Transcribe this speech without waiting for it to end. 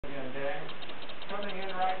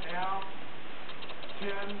right now 10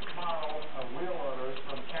 models of wheel loaders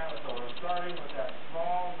from Caterpillar, starting with that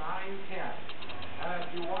small 910. And as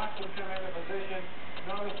you watch them come into position,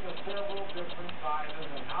 notice the several different sizes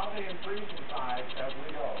and how they increase in size as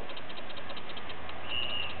we go.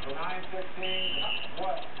 The 916,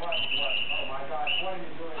 what?